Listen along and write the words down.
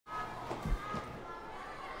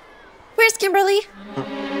Where's Kimberly?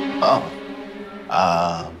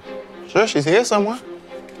 Sure, she's here somewhere.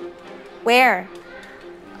 Where?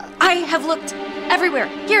 I have looked everywhere.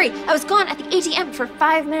 Gary, I was gone at the ATM for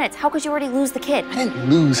 5 minutes. How could you already lose the kid? I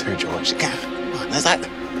didn't lose her, George. Come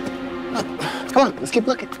on, come on, let's keep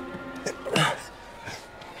looking.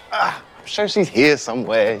 I'm sure she's here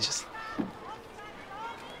somewhere. Just.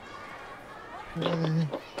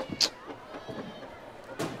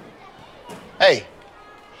 Hey.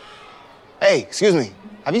 Hey, excuse me.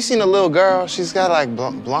 Have you seen a little girl? She's got like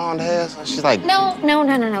blonde hair. So she's like. No.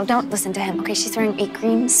 Don't listen to him, okay? She's wearing a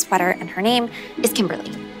green sweater and her name is Kimberly.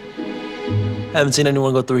 Haven't seen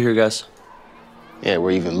anyone go through here, guys. Yeah, we're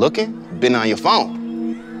even looking. Been on your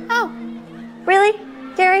phone. Oh, really,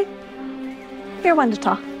 Gary? You're one to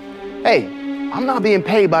talk. Hey, I'm not being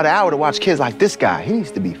paid by the hour to watch kids like this guy. He needs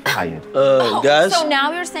to be fired. Guys? So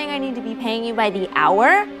now you're saying I need to be paying you by the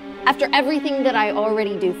hour? After everything that I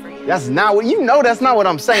already do for you? That's not what, you know that's not what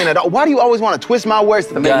I'm saying at all. Why do you always want to twist my words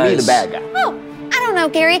to make me the bad guy? Oh, I don't know,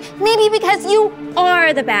 Gary. Maybe because you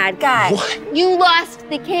are the bad guy. What? You lost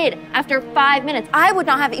the kid after 5 minutes. I would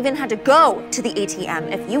not have even had to go to the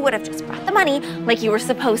ATM if you would have just brought the money like you were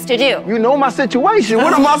supposed to do. You know my situation.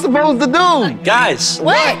 What am I supposed to do? Guys.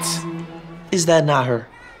 What? Is that not her?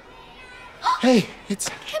 Hey, it's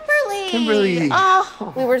Kimberly.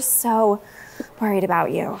 Oh, we were so worried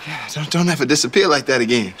about you. Don't ever disappear like that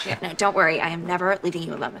again. Yeah, no, don't worry. I am never leaving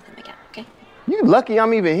you alone with him again, okay? You lucky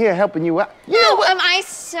I'm even here helping you out. You know what? Am I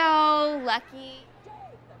so lucky?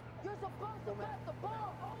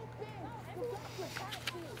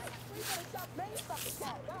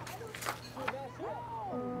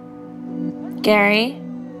 Gary?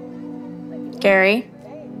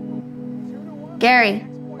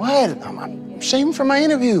 What? I'm shaving for my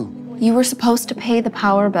interview. You were supposed to pay the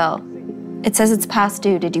power bill. It says it's past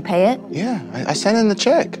due. Did you pay it? Yeah, I sent in the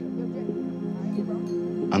check.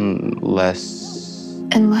 Unless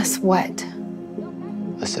what?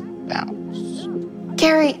 Unless it bounced.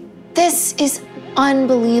 Gary, this is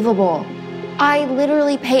unbelievable. I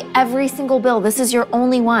literally pay every single bill. This is your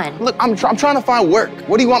only one. Look, I'm trying to find work.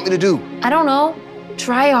 What do you want me to do? I don't know.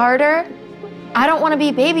 Try harder. I don't want to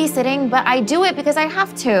be babysitting, but I do it because I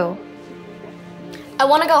have to. I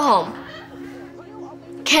want to go home.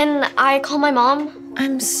 Can I call my mom?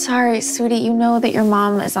 I'm sorry, sweetie. You know that your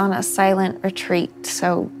mom is on a silent retreat,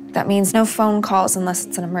 so that means no phone calls unless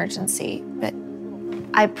it's an emergency. But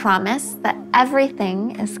I promise that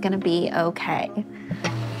everything is gonna be okay.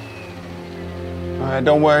 All right,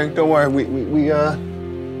 don't worry.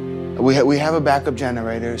 We have a backup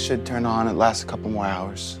generator. It should turn on. It lasts a couple more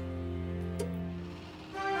hours.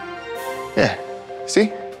 Yeah, see?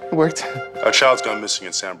 It worked. A child's gone missing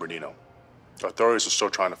in San Bernardino. Authorities are still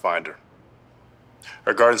trying to find her.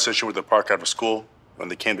 Her guardian said she was at the park after school. When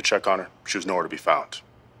they came to check on her, she was nowhere to be found.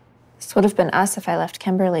 This would have been us if I left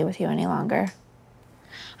Kimberly with you any longer.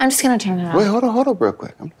 I'm just gonna turn it off. Wait, hold on real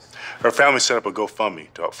quick. Her family set up a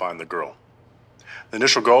GoFundMe to help find the girl. The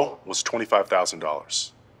initial goal was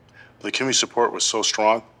 $25,000. But the community support was so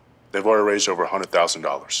strong, they've already raised over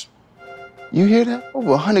 $100,000. You hear that?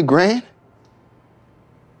 Over 100 grand?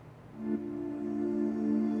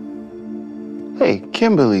 Hey,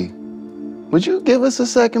 Kimberly, would you give us a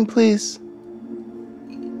second, please?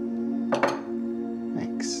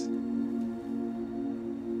 Thanks.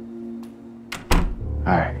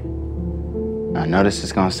 All right. I know this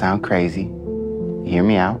is gonna sound crazy. Hear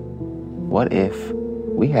me out. What if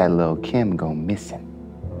we had little Kim go missing?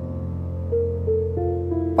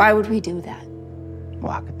 Why would we do that?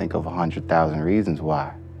 Well, I could think of 100,000 reasons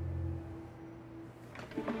why.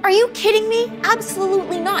 Are you kidding me?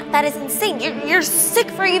 Absolutely not. That is insane. You're sick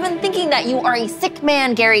for even thinking that. You are a sick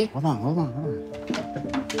man, Gary. Hold on.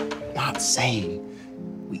 Not saying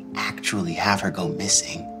we actually have her go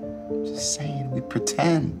missing. Just saying we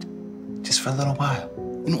pretend. Just for a little while.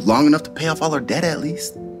 You know, long enough to pay off all her debt at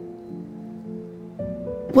least.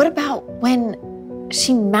 What about when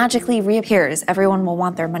she magically reappears? Everyone will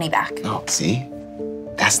want their money back. Oh, see?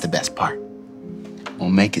 That's the best part. We'll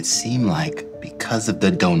make it seem like because of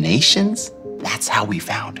the donations, that's how we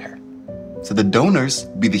found her. So the donors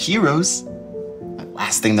be the heroes. The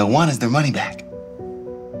last thing they'll want is their money back.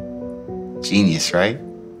 Genius, right?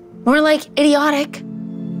 More like idiotic.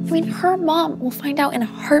 I mean, her mom will find out in a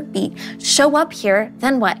heartbeat. Show up here,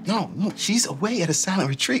 then what? No, she's away at a silent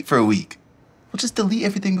retreat for a week. We'll just delete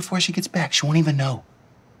everything before she gets back. She won't even know.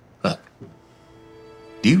 Look,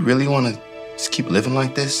 do you really want to just keep living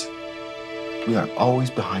like this? We are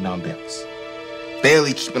always behind on bills.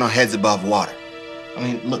 Barely keeping our heads above water. I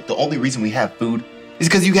mean, look, the only reason we have food is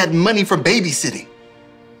because you had money for babysitting.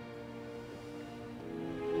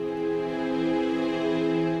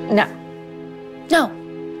 No. No,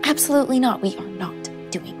 absolutely not. We are not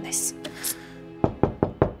doing this.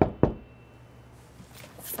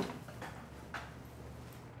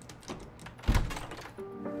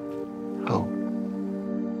 Oh.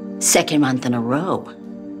 Second month in a row.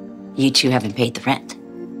 You two haven't paid the rent.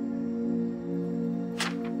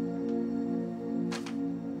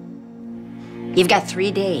 You've got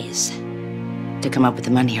 3 days to come up with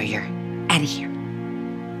the money or you're out of here.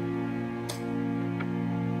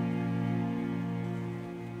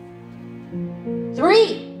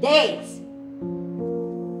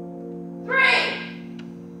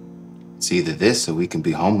 It's either this or we can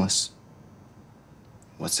be homeless.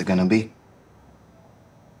 What's it gonna be?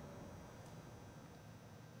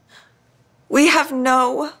 We have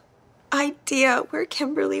no idea where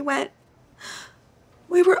Kimberly went.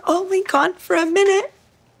 We were only gone for a minute.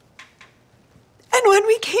 And when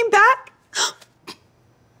we came back,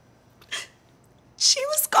 she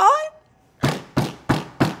was gone.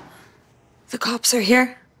 The cops are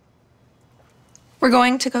here. We're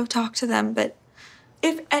going to go talk to them, but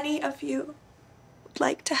if any of you would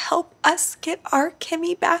like to help us get our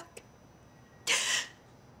Kimmy back,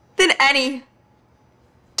 then any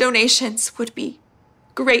donations would be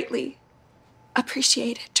greatly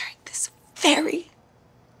appreciated during this very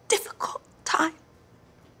difficult time.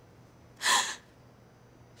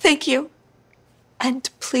 Thank you. And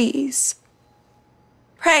please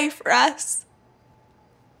pray for us.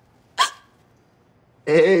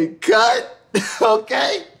 Hey, cut.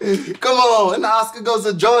 Okay. Come on. And the Oscar goes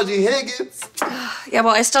to Georgie Higgins. Yeah,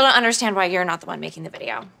 well, I still don't understand why you're not the one making the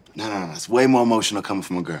video. No. It's way more emotional coming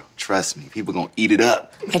from a girl. Trust me. People gonna eat it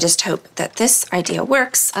up. I just hope that this idea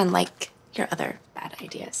works, unlike your other bad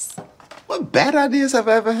ideas. What bad ideas have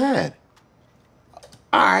I ever had?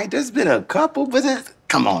 All right, there's been a couple, but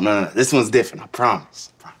come on. No. This one's different. I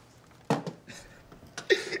promise.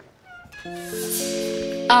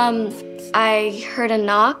 I heard a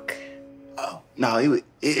knock. Oh, no,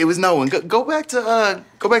 it was no one. Go back to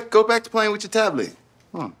playing with your tablet.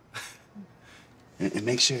 Come on. And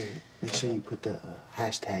make sure you put the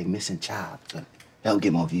hashtag missing child. That'll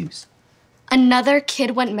get more views. Another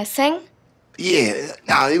kid went missing? Yeah,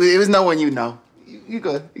 no, it was no one you know. You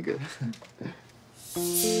good, you good.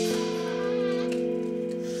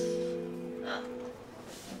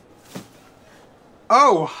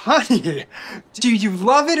 Oh, honey, do you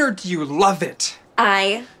love it or do you love it?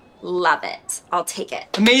 I love it. I'll take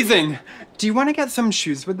it. Amazing. Do you want to get some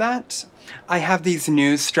shoes with that? I have these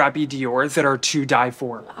new strappy Dior's that are to die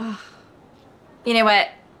for. You know what?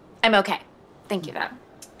 I'm okay. Thank you, though.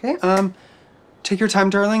 Okay, take your time,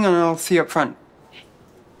 darling, and I'll see you up front.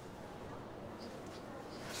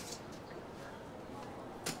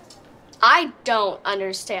 I don't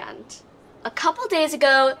understand. A couple days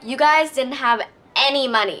ago, you guys didn't have any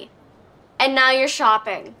money. And now you're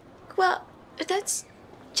shopping. Well, that's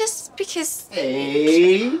just because...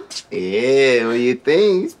 Hey, yeah, what do you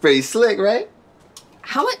think? It's pretty slick, right?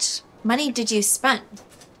 How much money did you spend?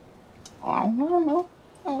 I don't know.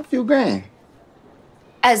 A few grand.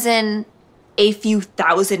 As in a few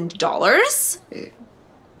 $1,000s? Yeah.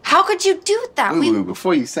 How could you do that? Wait,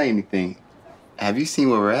 before you say anything, have you seen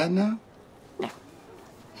where we're at now? No.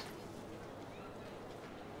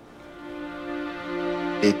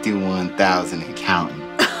 51,000 and counting.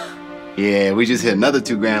 Yeah, we just hit another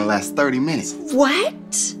 $2 grand in the last 30 minutes.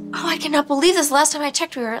 What? Oh, I cannot believe this. Last time I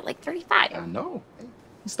checked, we were at like 35. I know.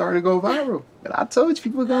 It's starting to go viral. But I told you,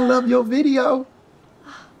 people are gonna love your video.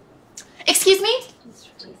 Excuse me?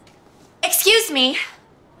 Excuse me.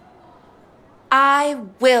 I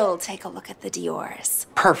will take a look at the Dior's.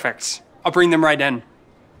 Perfect. I'll bring them right in.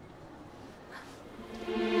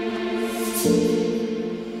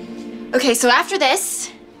 Okay, so after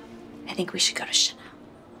this, I think we should go to Chanel.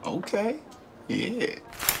 Okay. Yeah.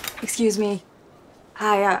 Excuse me.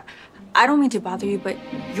 I don't mean to bother you, but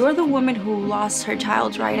you're the woman who lost her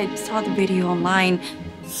child, right? I saw the video online.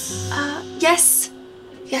 Yes.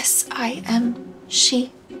 Yes, I am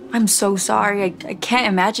she. I'm so sorry. I can't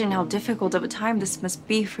imagine how difficult of a time this must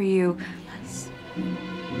be for you.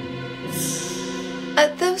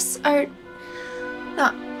 Those are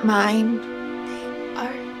not mine. They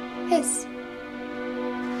are his.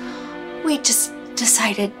 We just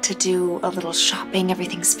decided to do a little shopping.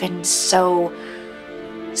 Everything's been so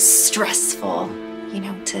stressful, you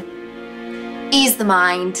know, to ease the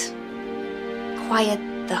mind, quiet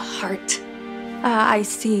the heart. I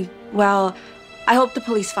see. Well, I hope the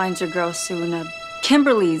police finds your girl soon.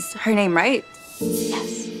 Kimberly's her name, right?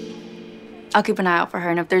 Yes. I'll keep an eye out for her,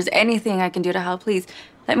 and if there's anything I can do to help, please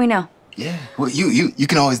let me know. Yeah. Well, you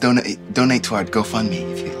can always donate to our GoFundMe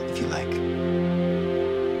if you like.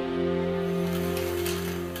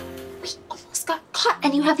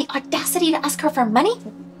 and you have the audacity to ask her for money?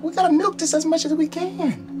 We gotta milk this as much as we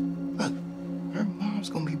can. Look, her mom's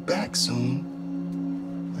gonna be back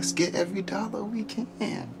soon. Let's get every dollar we can,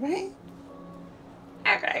 right?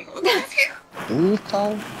 Okay.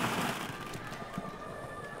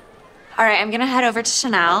 All right, I'm gonna head over to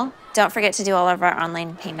Chanel. Don't forget to do all of our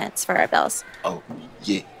online payments for our bills. Oh,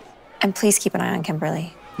 yeah. And please keep an eye on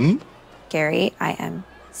Kimberly. Hmm? Gary, I am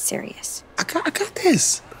serious. I got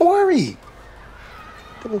this. Don't worry.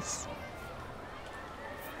 This.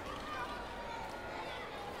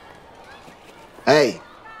 Hey.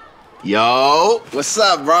 Yo, what's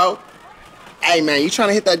up, bro? Hey, man, you trying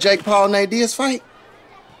to hit that Jake Paul and Nate Diaz fight?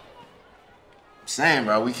 I'm saying,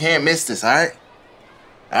 bro, we can't miss this, all right?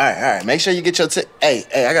 All right. Make sure you get your Hey,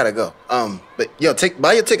 I gotta go. But yo,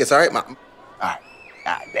 buy your tickets, all right? All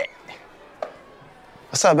right, bet.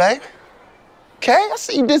 What's up, babe? Okay, I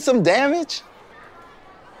see you did some damage.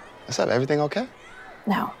 What's up, everything okay?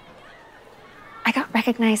 No. I got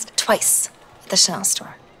recognized twice at the Chanel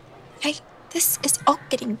store. Okay? This is all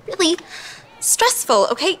getting really stressful,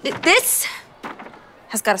 okay? This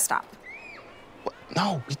has got to stop. What?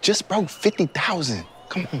 No, we just broke 50,000.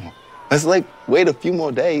 Come on. Let's wait a few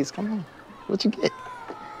more days. Come on. What you get?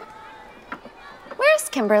 Where's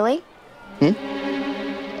Kimberly?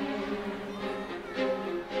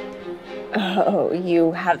 Oh,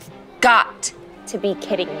 you have got to be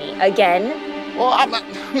kidding me again. Well, I'm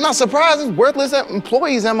not surprised. It's worthless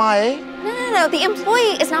employees, MIA. No. The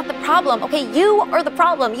employee is not the problem, okay? You are the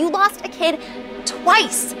problem. You lost a kid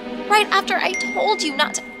twice, right after I told you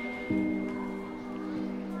not to.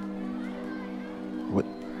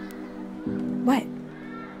 What?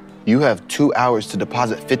 You have 2 hours to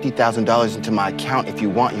deposit $50,000 into my account if you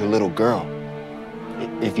want your little girl.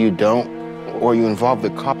 If you don't, or you involve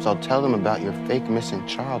the cops, I'll tell them about your fake missing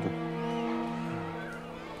child.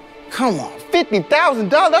 Come on, $50,000?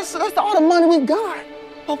 That's all the money we've got.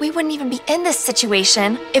 Well, we wouldn't even be in this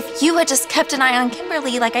situation if you had just kept an eye on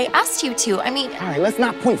Kimberly like I asked you to. I mean... All right, let's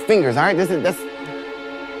not point fingers, all right?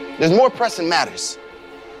 There's more pressing matters.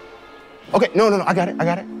 Okay, no, I got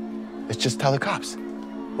it. Let's just tell the cops.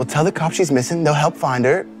 We'll tell the cops she's missing. They'll help find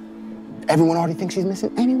her. Everyone already thinks she's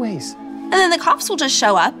missing anyways. And then the cops will just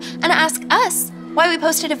show up and ask us why we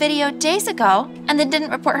posted a video days ago and then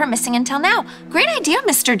didn't report her missing until now. Great idea,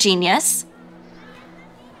 Mr. Genius.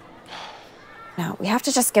 No, we have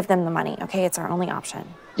to just give them the money, okay? It's our only option.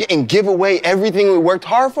 Yeah, and give away everything we worked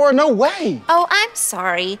hard for? No way. Oh, I'm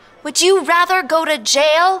sorry. Would you rather go to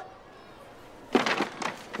jail?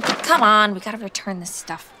 Come on, we gotta return this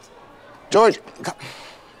stuff. George,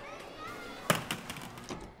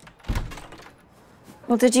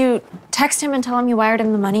 Well, did you text him and tell him you wired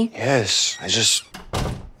him the money? Yes, I just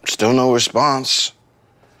still no response.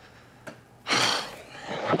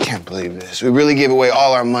 I can't believe this. We really gave away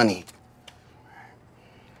all our money.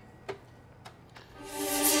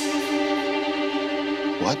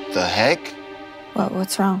 What the heck?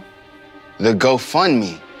 What's wrong? The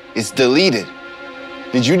GoFundMe. It's deleted.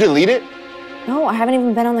 Did you delete it? No, I haven't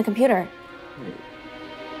even been on the computer.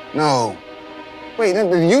 No. Wait, the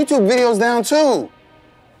YouTube video's down too.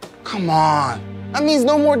 Come on. That means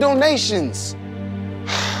no more donations.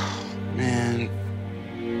 Man,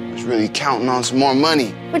 I was really counting on some more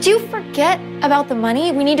money. Would you forget about the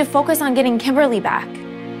money? We need to focus on getting Kimberly back.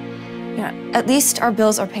 Yeah, at least our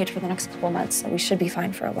bills are paid for the next couple months, so we should be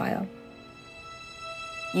fine for a while.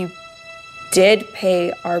 You did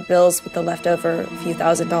pay our bills with the leftover few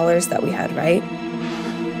 $1,000s that we had, right?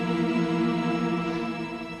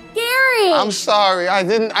 Gary! I'm sorry, I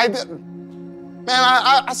didn't. Man,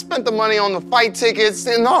 I spent the money on the fight tickets,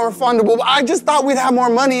 and non-refundable, but I just thought we'd have more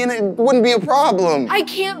money and it wouldn't be a problem. I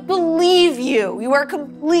can't believe you. You are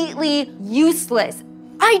completely useless.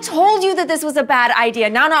 I told you that this was a bad idea.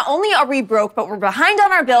 Now, not only are we broke, but we're behind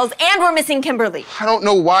on our bills and we're missing Kimberly. I don't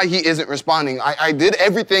know why he isn't responding. I did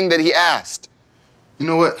everything that he asked. You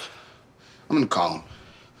know what? I'm gonna call him.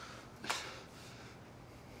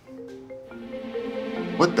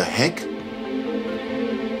 What the heck?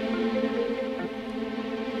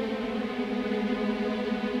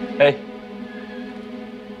 Hey.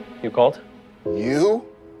 You called? You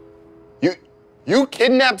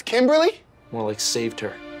kidnapped Kimberly? More like saved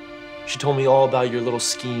her. She told me all about your little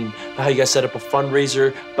scheme, about how you guys set up a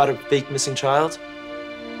fundraiser, about a fake missing child.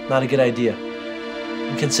 Not a good idea.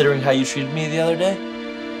 And considering how you treated me the other day,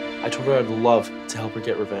 I told her I'd love to help her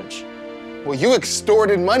get revenge. Well, you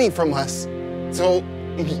extorted money from us. So,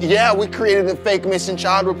 yeah, we created a fake missing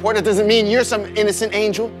child report. That doesn't mean you're some innocent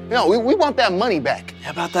angel. No, we want that money back. Yeah,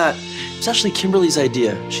 about that, it's actually Kimberly's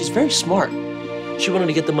idea. She's very smart. She wanted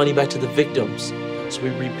to get the money back to the victims, so we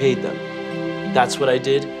repaid them. That's what I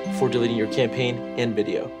did before deleting your campaign and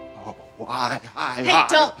video. Oh, why? Hey,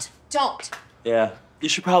 don't. Yeah, you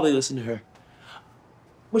should probably listen to her.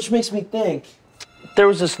 Which makes me think, there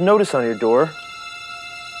was this notice on your door.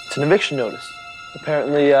 It's an eviction notice.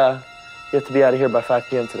 Apparently, you have to be out of here by 5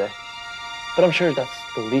 p.m. today. But I'm sure that's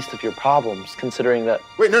the least of your problems, considering that...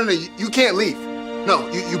 Wait, no, you can't leave. No,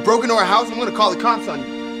 you broke into our house. I'm gonna call the cops on you.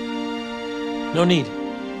 No need.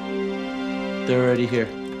 They're already here.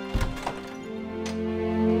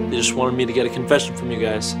 They just wanted me to get a confession from you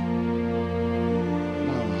guys.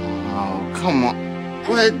 Oh, come on.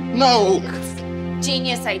 What? No.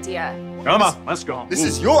 Genius idea. Come on, let's go. This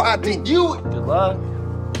is your idea. You... Good luck.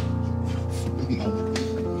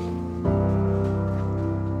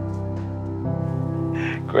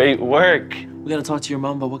 Great work. We gotta talk to your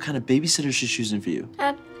mom about what kind of babysitter she's choosing for you.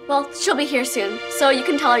 Well, she'll be here soon, so you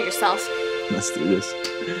can tell her yourself. Let's do this.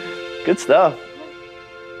 Good stuff.